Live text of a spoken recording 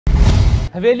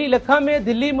حویلی لکھا میں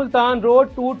دلی ملتان روڈ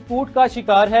ٹوٹ پھوٹ کا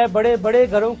شکار ہے۔ بڑے بڑے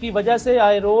گھروں کی وجہ سے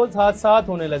آئے روز حادثات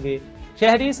ہونے لگے۔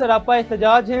 شہری سراپا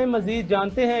احتجاج ہیں۔ مزید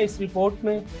جانتے ہیں اس رپورٹ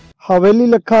میں۔ حویلی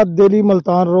لکھا دلی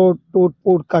ملتان روڈ ٹوٹ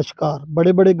پھوٹ کا شکار،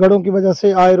 بڑے بڑے گھروں کی وجہ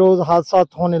سے آئے روز حادثات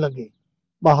ہونے لگے۔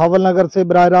 بہاول نگر سے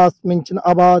براہ راست منچن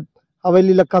آباد،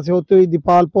 حویلی لکھا سے ہوتے ہوئی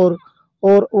دیپال پور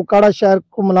اور اوکاڑا شہر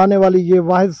کو ملانے والی یہ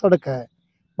واحد سڑک ہے۔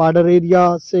 بارڈر ایریا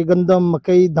سے گندم،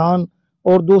 مکئی، دھان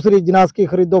اور دوسری جناس کی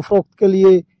خرید و فروخت کے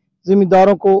لیے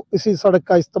زمینداروں کو اسی سڑک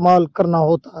کا استعمال کرنا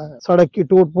ہوتا ہے۔ سڑک کی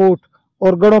ٹوٹ پھوٹ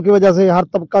اور گڑھوں کی وجہ سے ہر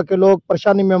طبقہ کے لوگ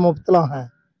پریشانی میں مبتلا ہیں۔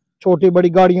 چھوٹی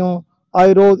بڑی گاڑیوں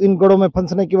آئے روز ان گڑھوں میں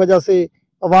پھنسنے کی وجہ سے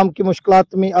عوام کی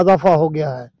مشکلات میں اضافہ ہو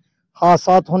گیا ہے۔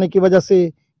 حادثات ہونے کی وجہ سے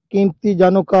قیمتی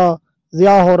جانوں کا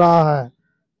ضیاع ہو رہا ہے۔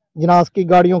 جناس کی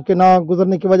گاڑیوں کے نہ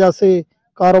گزرنے کی وجہ سے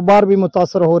کاروبار بھی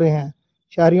متاثر ہو رہے ہیں۔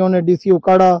 شہریوں نے D C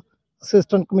Okara,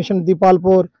 assistant commissioner Depal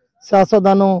پور،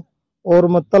 سیاستدانوں اور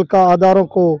متعلقہ اداروں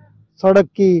کو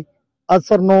سڑک کی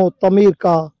اثر نو تعمیر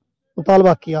کا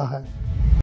مطالبہ کیا ہے۔